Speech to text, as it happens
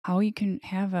how you can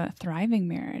have a thriving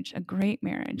marriage, a great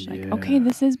marriage. Like, okay, Yeah.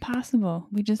 this is possible.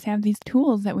 We just have these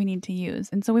tools that we need to use.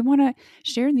 And so we want to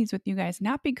share these with you guys,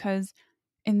 not because,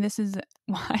 and this is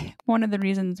why, one of the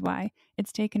reasons why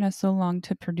it's taken us so long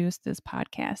to produce this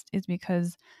podcast is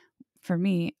because, for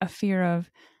me, a fear of,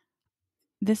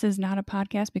 this is not a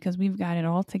podcast because we've got it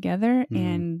all together Mm.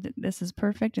 and this is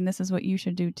perfect and this is what you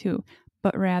should do too.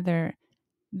 But rather,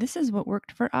 this is what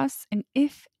worked for us. And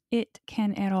if it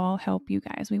can at all help you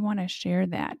guys, we want to share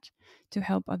that to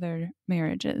help other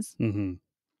marriages. Mm-hmm.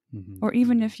 Mm-hmm. Or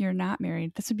even if you're not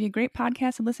married, this would be a great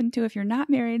podcast to listen to if you're not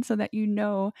married, so that you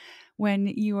know when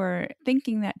you are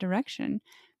thinking that direction,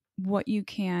 what you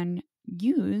can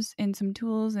use and some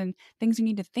tools and things you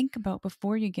need to think about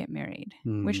before you get married,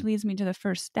 which Mm. leads me to the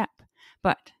first step.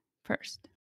 But first,